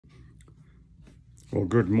Well,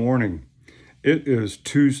 good morning. It is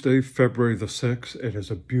Tuesday, February the 6th. It is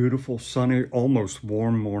a beautiful, sunny, almost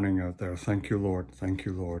warm morning out there. Thank you, Lord. Thank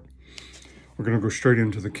you, Lord. We're going to go straight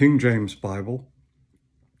into the King James Bible,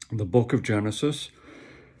 the book of Genesis,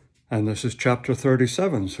 and this is chapter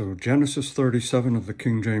 37. So Genesis 37 of the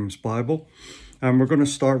King James Bible, and we're going to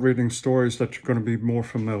start reading stories that you're going to be more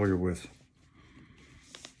familiar with.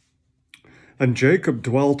 And Jacob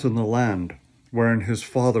dwelt in the land wherein his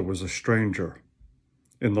father was a stranger,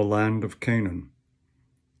 in the land of Canaan.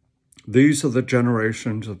 These are the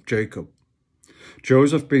generations of Jacob.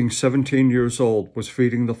 Joseph, being 17 years old, was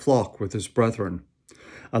feeding the flock with his brethren,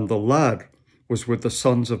 and the lad was with the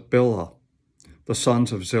sons of Bilhah, the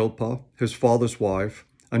sons of Zilpah, his father's wife,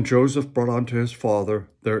 and Joseph brought unto his father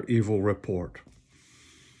their evil report.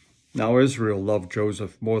 Now Israel loved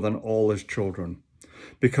Joseph more than all his children,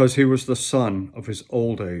 because he was the son of his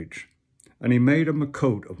old age, and he made him a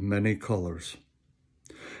coat of many colors.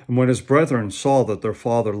 And when his brethren saw that their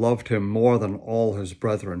father loved him more than all his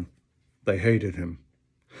brethren, they hated him,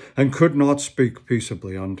 and could not speak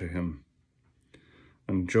peaceably unto him.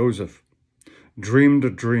 And Joseph dreamed a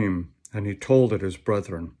dream, and he told it his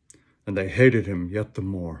brethren, and they hated him yet the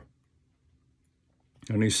more.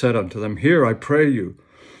 And he said unto them, Hear, I pray you,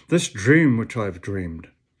 this dream which I have dreamed.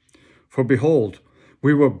 For behold,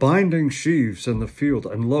 we were binding sheaves in the field,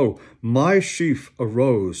 and lo, my sheaf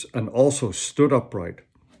arose and also stood upright.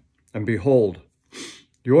 And behold,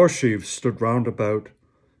 your sheaves stood round about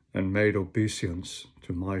and made obeisance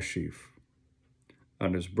to my sheaf.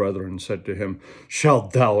 And his brethren said to him,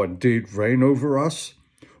 Shalt thou indeed reign over us?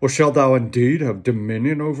 Or shalt thou indeed have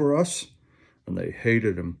dominion over us? And they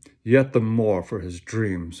hated him yet the more for his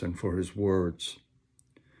dreams and for his words.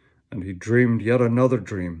 And he dreamed yet another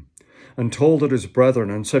dream, and told it his brethren,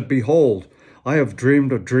 and said, Behold, I have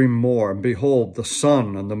dreamed a dream more, and behold, the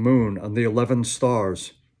sun and the moon and the 11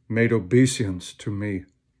 stars made obeisance to me.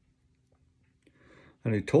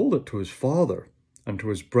 And he told it to his father and to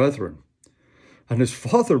his brethren. And his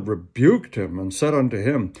father rebuked him and said unto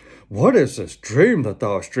him, What is this dream that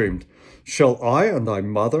thou hast dreamed? Shall I and thy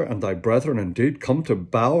mother and thy brethren indeed come to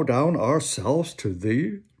bow down ourselves to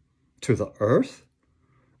thee, to the earth?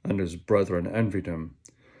 And his brethren envied him.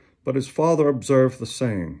 But his father observed the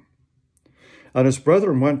saying. And his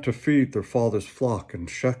brethren went to feed their father's flock in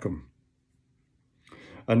Shechem.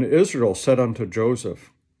 And Israel said unto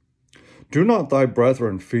Joseph, Do not thy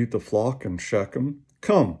brethren feed the flock in Shechem?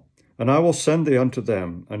 Come, and I will send thee unto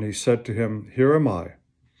them. And he said to him, Here am I.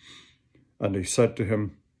 And he said to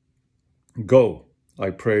him, Go,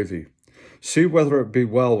 I pray thee, see whether it be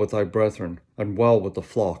well with thy brethren, and well with the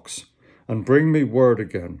flocks, and bring me word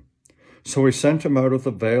again. So he sent him out of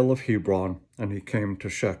the vale of Hebron, and he came to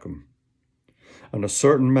Shechem. And a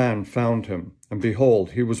certain man found him, and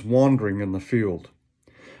behold, he was wandering in the field.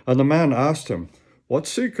 And the man asked him, What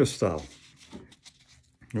seekest thou?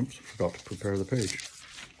 Oops, forgot to prepare the page.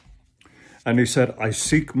 And he said, I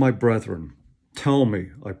seek my brethren. Tell me,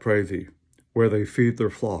 I pray thee, where they feed their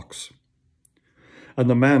flocks. And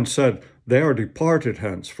the man said, They are departed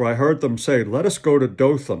hence, for I heard them say, Let us go to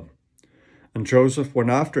Dothan. And Joseph went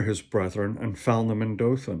after his brethren, and found them in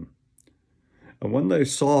Dothan. And when they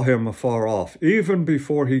saw him afar off, even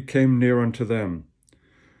before he came near unto them,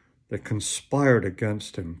 they conspired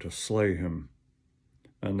against him to slay him.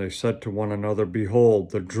 And they said to one another,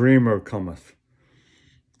 Behold, the dreamer cometh.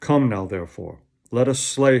 Come now, therefore, let us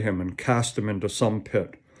slay him and cast him into some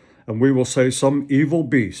pit, and we will say some evil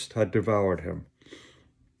beast had devoured him,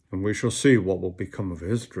 and we shall see what will become of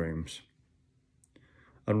his dreams.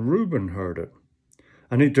 And Reuben heard it,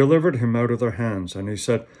 and he delivered him out of their hands, and he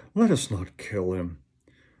said, Let us not kill him.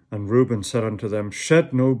 And Reuben said unto them,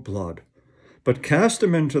 Shed no blood, but cast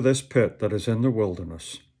him into this pit that is in the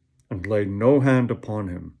wilderness, and lay no hand upon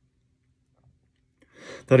him,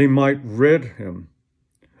 that he might rid him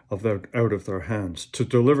out of their hands, to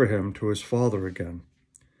deliver him to his father again.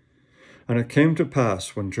 And it came to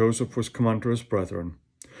pass, when Joseph was come unto his brethren,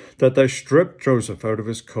 that they stripped Joseph out of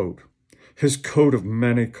his coat of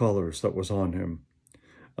many colors that was on him,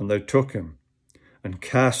 and they took him, and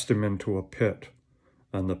cast him into a pit,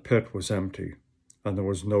 and the pit was empty, and there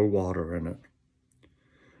was no water in it.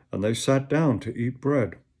 And they sat down to eat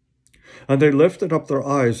bread. And they lifted up their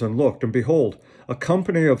eyes and looked, and behold, a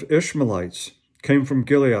company of Ishmaelites came from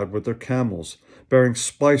Gilead with their camels, bearing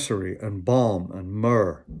spicery and balm and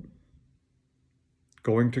myrrh,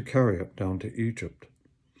 going to carry it down to Egypt.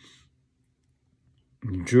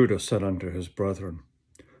 And Judah said unto his brethren,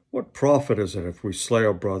 What profit is it if we slay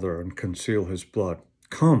our brother and conceal his blood?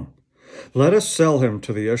 Come, let us sell him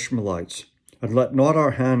to the Ishmaelites, and let not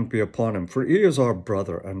our hand be upon him, for he is our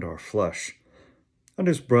brother and our flesh. and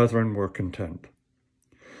his brethren were content.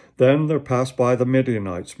 Then there passed by the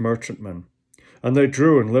Midianites, merchantmen, and they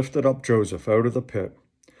drew and lifted up Joseph out of the pit,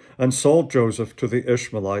 and sold Joseph to the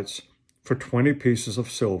Ishmaelites for 20 pieces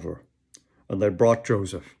of silver, and they brought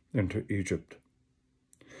Joseph into Egypt.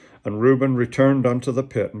 And Reuben returned unto the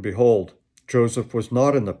pit, and behold, Joseph was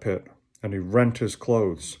not in the pit, and he rent his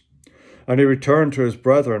clothes. And he returned to his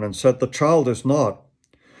brethren, and said, The child is not,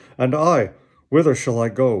 and I, whither shall I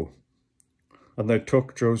go? And they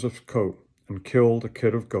took Joseph's coat, and killed a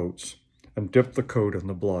kid of goats, and dipped the coat in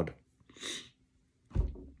the blood.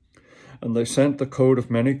 And they sent the coat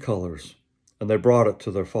of many colors, and they brought it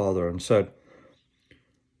to their father, and said,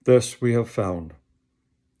 This we have found.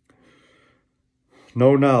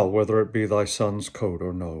 Know now whether it be thy son's coat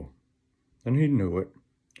or no. And he knew it,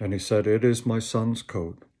 and he said, It is my son's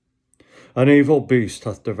coat. An evil beast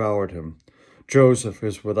hath devoured him. Joseph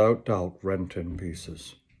is without doubt rent in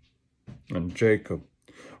pieces. And Jacob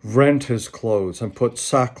rent his clothes, and put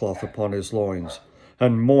sackcloth upon his loins,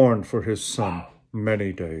 and mourned for his son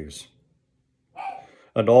many days.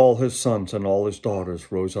 And all his sons and all his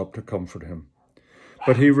daughters rose up to comfort him.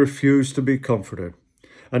 But he refused to be comforted.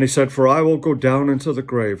 And he said, For I will go down into the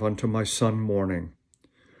grave unto my son mourning.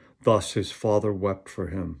 Thus his father wept for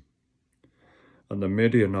him. And the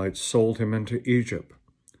Midianites sold him into Egypt,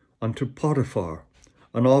 unto Potiphar,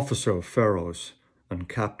 an officer of Pharaoh's, and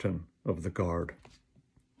captain of the guard.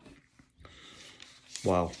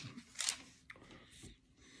 Wow.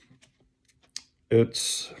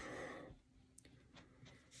 It's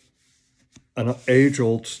an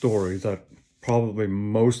age-old story that probably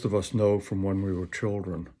most of us know from when we were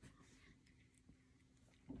children.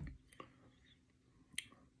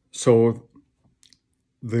 So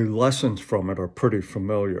the lessons from it are pretty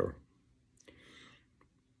familiar.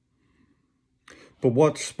 But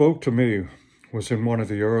what spoke to me was in one of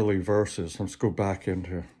the early verses. Let's go back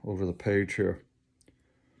over the page here.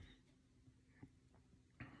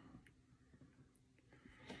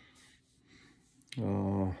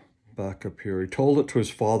 Back up here. He told it to his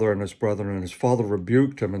father and his brethren, and his father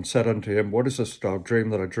rebuked him and said unto him, What is this thou dream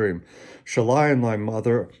that I dream? Shall I and thy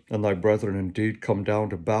mother and thy brethren indeed come down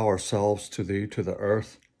to bow ourselves to thee to the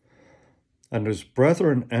earth? And his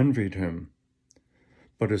brethren envied him,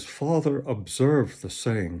 but his father observed the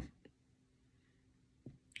saying.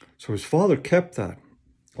 So his father kept that.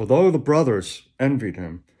 Although the brothers envied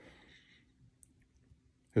him,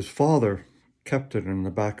 his father kept it in the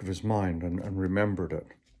back of his mind and remembered it.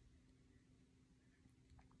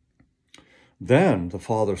 Then the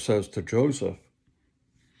father says to Joseph,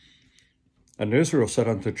 And Israel said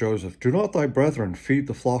unto Joseph, Do not thy brethren feed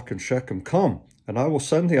the flock in Shechem? Come, and I will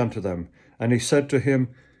send thee unto them. And he said to him,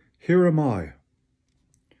 Here am I.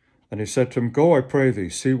 And he said to him, Go, I pray thee,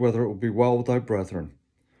 see whether it will be well with thy brethren.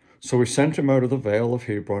 So he sent him out of the vale of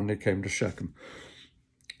Hebron, and he came to Shechem.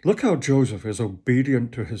 Look how Joseph is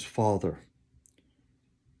obedient to his father.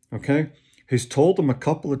 Okay? He's told them a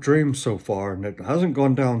couple of dreams so far, and it hasn't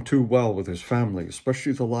gone down too well with his family,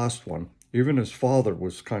 especially the last one. Even his father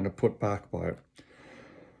was kind of put back by it.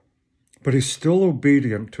 But he's still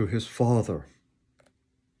obedient to his father.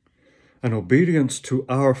 And obedience to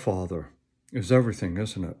our Father is everything,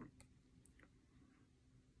 isn't it?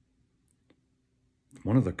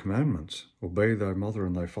 One of the commandments, obey thy mother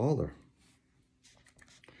and thy father.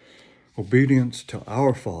 Obedience to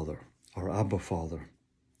our Father, our Abba Father.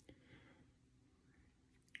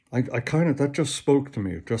 That just spoke to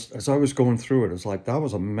me. Just as I was going through it, it's like that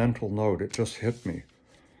was a mental note. It just hit me.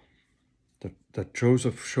 That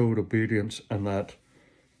Joseph showed obedience, and that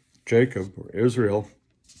Jacob, or Israel,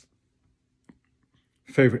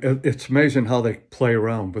 favored. It's amazing how they play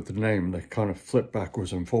around with the name. They kind of flip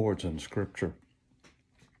backwards and forwards in Scripture.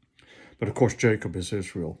 But of course, Jacob is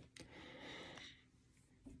Israel.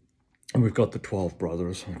 And we've got the 12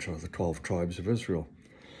 brothers, which are the 12 tribes of Israel.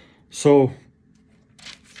 So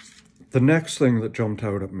the next thing that jumped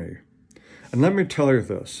out at me, and let me tell you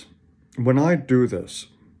this, when I do this,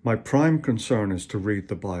 my prime concern is to read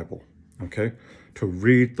the Bible, okay? To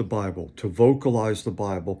read the Bible, to vocalize the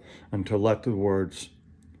Bible, and to let the words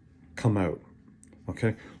come out,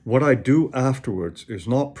 okay? What I do afterwards is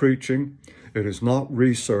not preaching, it is not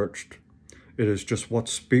researched, it is just what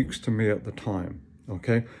speaks to me at the time,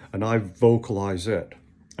 okay? And I vocalize it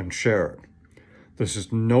and share it. This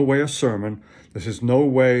is no way a sermon. This is no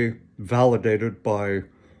way validated by,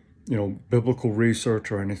 biblical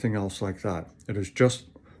research or anything else like that. It is just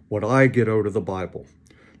what I get out of the Bible.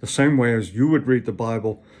 The same way as you would read the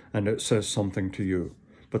Bible and it says something to you.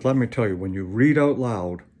 But let me tell you, when you read out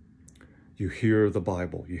loud, you hear the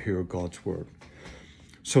Bible, you hear God's word.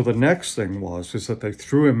 So the next thing is that they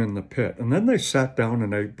threw him in the pit, and then they sat down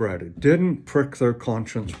and ate bread. It didn't prick their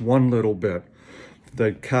conscience one little bit.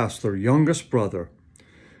 They cast their youngest brother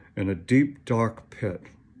in a deep, dark pit,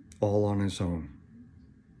 all on his own.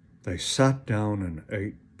 They sat down and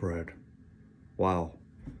ate bread. Wow,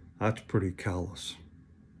 that's pretty callous.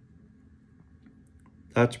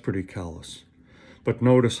 That's pretty callous. But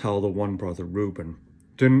notice how the one brother, Reuben,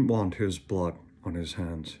 didn't want his blood on his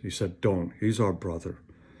hands. He said, don't. He's our brother.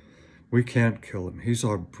 We can't kill him. He's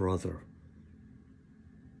our brother.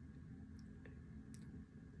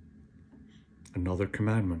 Another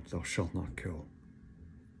commandment, thou shalt not kill.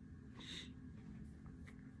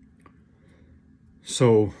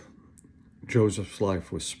 So Joseph's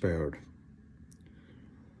life was spared.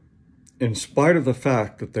 In spite of the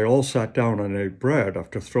fact that they all sat down and ate bread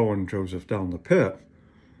after throwing Joseph down the pit,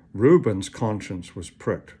 Reuben's conscience was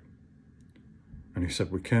pricked. And he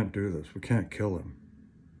said, we can't do this. We can't kill him.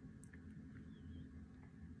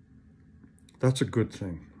 That's a good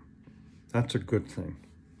thing. That's a good thing.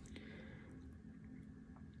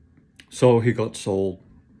 So he got sold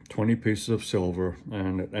 20 pieces of silver,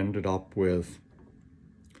 and it ended up with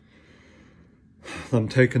them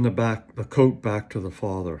taking the coat back to the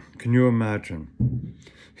father. Can you imagine?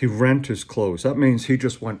 He rent his clothes. That means he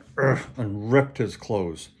just went and ripped his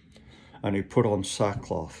clothes, and he put on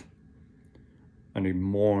sackcloth, and he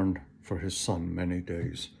mourned for his son many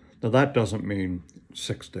days. Now that doesn't mean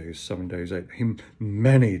 6 days, 7 days, 8.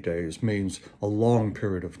 Many days means a long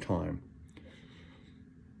period of time.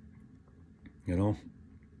 You know,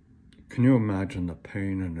 can you imagine the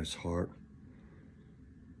pain in his heart?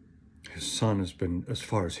 His son has been, as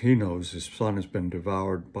far as he knows, his son has been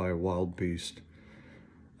devoured by a wild beast.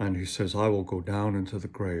 And he says, I will go down into the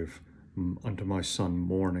grave unto my son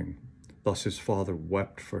mourning. Thus his father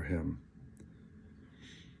wept for him.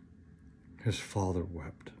 His father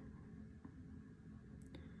wept.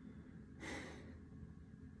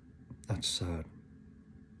 That's sad.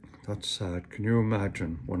 That's sad. Can you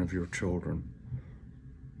imagine one of your children?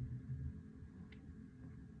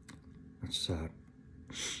 That's sad.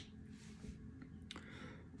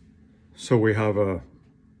 So we have a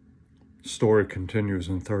story continues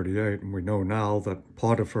in 38, and we know now that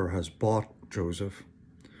Potiphar has bought Joseph,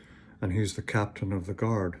 and he's the captain of the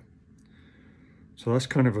guard. So that's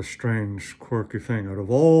kind of a strange, quirky thing. Out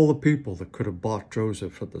of all the people that could have bought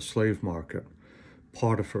Joseph at the slave market,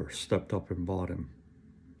 Potiphar stepped up and bought him.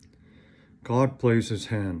 God plays his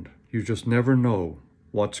hand. You just never know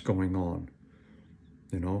what's going on,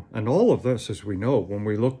 you know. And all of this, as we know, when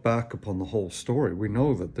we look back upon the whole story, we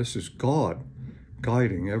know that this is God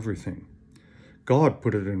guiding everything. God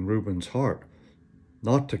put it in Reuben's heart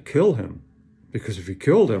not to kill him, because if he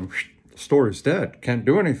killed him, the story's dead. Can't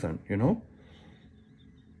do anything, you know.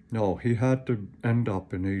 No, he had to end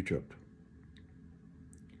up in Egypt.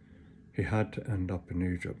 He had to end up in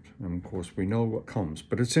Egypt. And of course, we know what comes.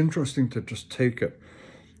 But it's interesting to just take it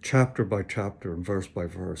chapter by chapter and verse by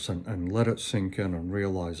verse and let it sink in and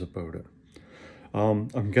realize about it.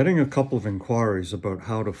 I'm getting a couple of inquiries about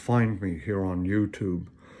how to find me here on YouTube.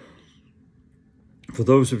 For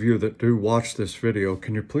those of you that do watch this video,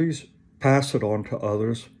 can you please pass it on to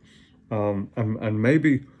others? And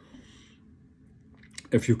maybe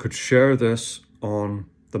if you could share this on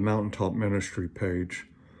the Mountaintop Ministry page,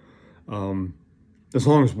 as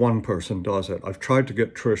long as one person does it. I've tried to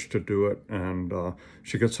get Trish to do it, and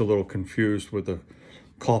she gets a little confused with the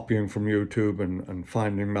copying from YouTube and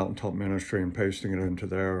finding Mountaintop Ministry and pasting it into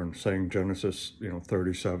there and saying Genesis,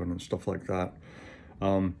 37 and stuff like that.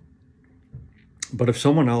 But if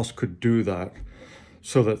someone else could do that,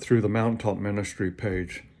 so that through the Mountaintop Ministry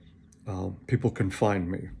page, people can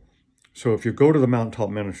find me. So if you go to the Mountaintop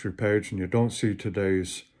Ministry page and you don't see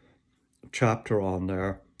today's chapter on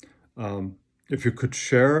there, if you could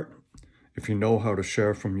share it, if you know how to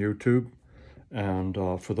share from YouTube, and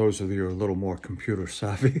for those of you who are a little more computer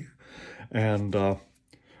savvy, and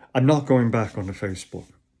I'm not going back onto Facebook.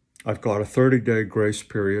 I've got a 30-day grace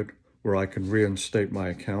period where I can reinstate my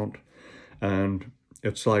account, and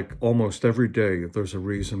it's like almost every day there's a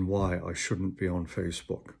reason why I shouldn't be on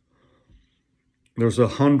Facebook. There's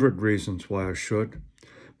 100 reasons why I should,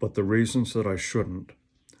 but the reasons that I shouldn't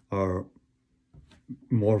are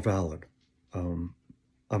more valid.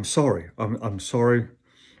 I'm sorry. I'm sorry.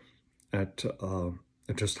 It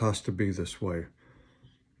just has to be this way.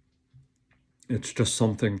 It's just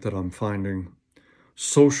something that I'm finding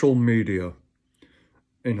social media,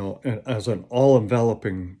 as an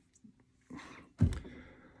all-enveloping,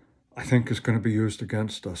 I think is going to be used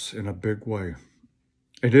against us in a big way.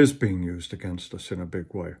 It is being used against us in a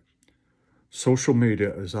big way. social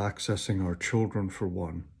media is accessing our children for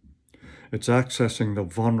one. It's accessing the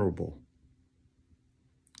vulnerable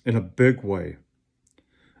in a big way.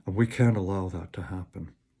 And we can't allow that to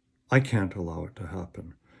happen. I can't allow it to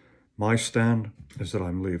happen. My stand is that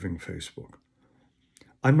I'm leaving Facebook.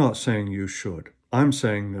 I'm not saying you should. I'm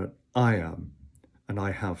saying that I am, and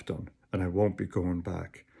I have done, and I won't be going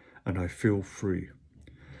back, and I feel free.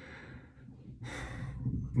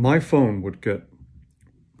 My phone would get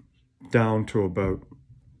down to about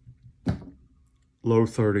low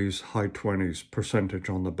 30s, high 20s%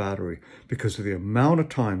 on the battery because of the amount of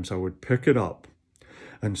times I would pick it up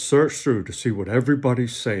and search through to see what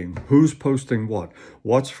everybody's saying, who's posting what,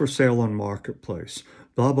 what's for sale on Marketplace,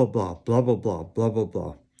 blah, blah, blah, blah, blah, blah, blah, blah,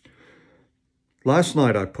 blah. Last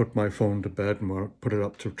night I put my phone to bed and put it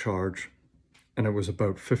up to charge, and it was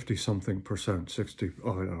about 50-something%, 60, I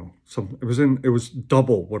don't know, it was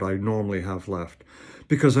double what I normally have left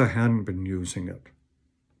because I hadn't been using it.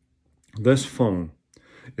 This phone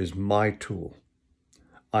is my tool.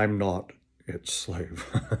 I'm not its slave,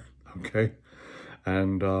 okay?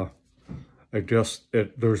 And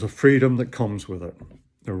there's a freedom that comes with it.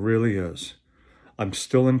 There really is. I'm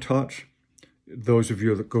still in touch. Those of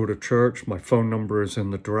you that go to church, my phone number is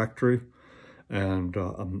in the directory. And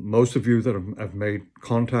most of you that have made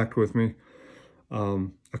contact with me,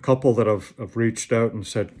 a couple that have reached out and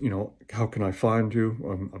said, how can I find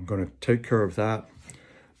you? I'm going to take care of that.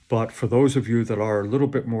 But for those of you that are a little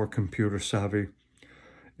bit more computer savvy,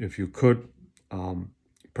 if you could,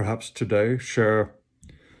 perhaps today, share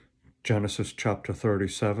Genesis chapter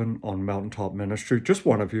 37 on Mountaintop Ministry. Just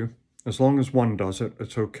one of you. As long as one does it,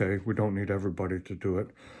 it's okay. We don't need everybody to do it.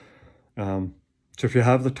 So if you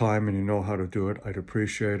have the time and you know how to do it, I'd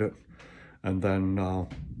appreciate it. And then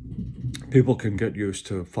people can get used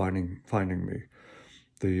to finding me.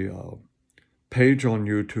 The page on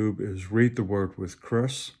YouTube is Read the Word with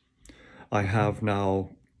Chris. I have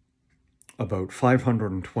now about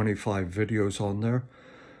 525 videos on there.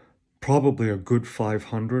 Probably a good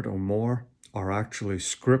 500 or more are actually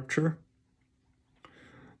scripture.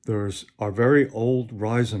 There's our very old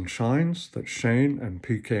Rise and Shines that Shane and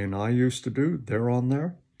PK and I used to do. They're on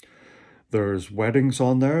there. There's weddings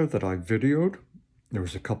on there that I videoed.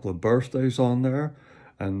 There's a couple of birthdays on there.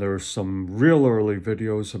 And there's some real early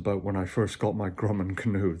videos about when I first got my Grumman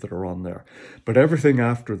canoe that are on there. But everything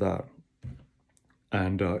after that.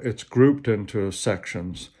 And it's grouped into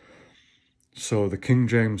sections. So the King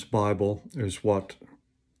James Bible is what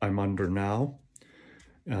I'm under now.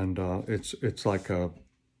 And it's like a,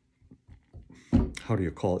 how do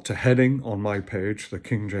you call it? It's a heading on my page, the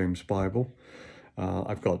King James Bible.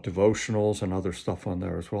 I've got devotionals and other stuff on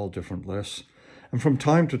there as well, different lists. And from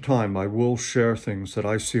time to time, I will share things that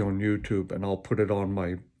I see on YouTube, and I'll put it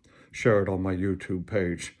on share it on my YouTube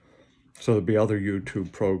page. So there'll be other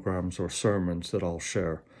YouTube programs or sermons that I'll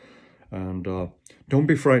share. And don't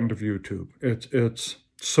be frightened of YouTube. It's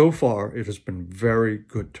so far, it has been very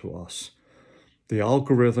good to us. The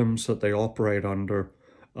algorithms that they operate under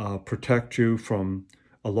protect you from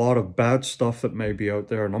a lot of bad stuff that may be out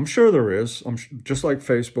there. And I'm sure there is. Just like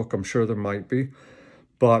Facebook, I'm sure there might be.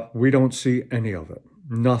 But we don't see any of it.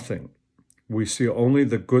 Nothing. We see only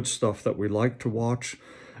the good stuff that we like to watch,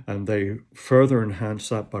 and they further enhance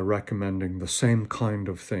that by recommending the same kind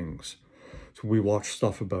of things. So we watch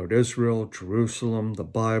stuff about Israel, Jerusalem, the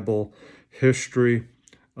Bible, history,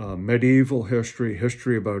 medieval history,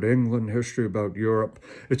 history about England, history about Europe.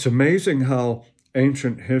 It's amazing how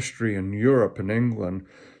ancient history in Europe and England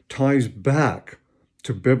ties back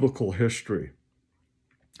to biblical history.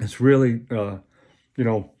 It's really...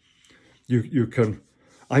 you can,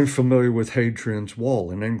 I'm familiar with Hadrian's Wall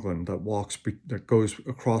in England that goes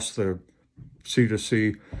across the sea to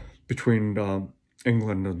sea between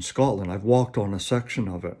England and Scotland. I've walked on a section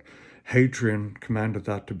of it. Hadrian commanded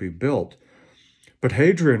that to be built. But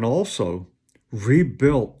Hadrian also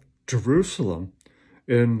rebuilt Jerusalem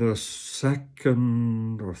in the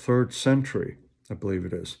 2nd or 3rd century, I believe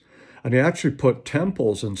it is. And he actually put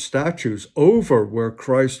temples and statues over where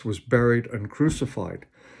Christ was buried and crucified.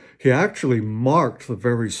 He actually marked the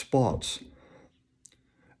very spots.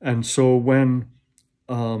 And so when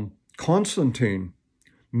Constantine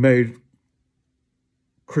made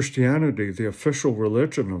Christianity the official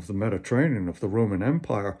religion of the Mediterranean, of the Roman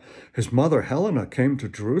Empire, his mother Helena came to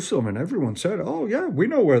Jerusalem, and everyone said, oh yeah, we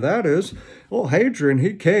know where that is. Oh, Hadrian,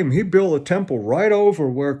 he came, he built a temple right over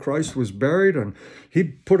where Christ was buried, and he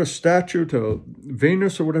put a statue to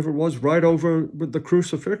Venus or whatever it was right over with the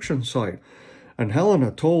crucifixion site. And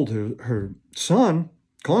Helena told her son,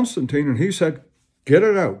 Constantine, and he said, get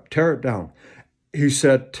it out, tear it down. he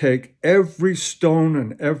said, take every stone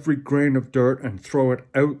and every grain of dirt and throw it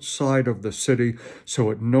outside of the city so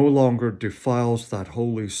it no longer defiles that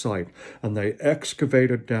holy site. And they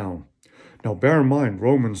excavated down. Now, bear in mind,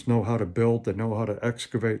 Romans know how to build, they know how to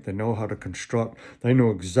excavate, they know how to construct. They know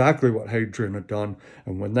exactly what Hadrian had done.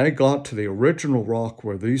 And when they got to the original rock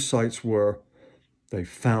where these sites were, they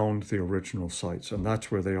found the original sites. And that's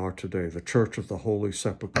where they are today. The Church of the Holy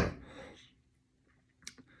Sepulchre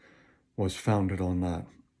was founded on that.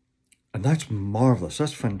 And that's marvelous.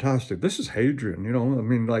 That's fantastic. This is Hadrian, you know. I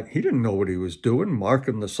mean, like, he didn't know what he was doing,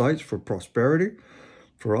 marking the sites for prosperity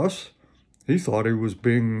for us. He thought he was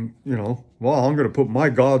being, you know, well, I'm going to put my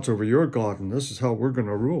gods over your God, and this is how we're going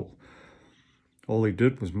to rule. All he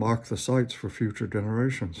did was mark the sites for future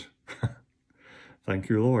generations. Thank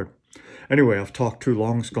you, Lord. Anyway, I've talked too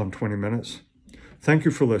long. It's gone 20 minutes. Thank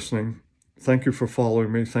you for listening. Thank you for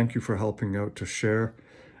following me. Thank you for helping out to share.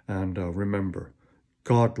 And remember,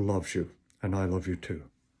 God loves you, and I love you too.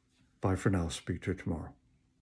 Bye for now. Speak to you tomorrow.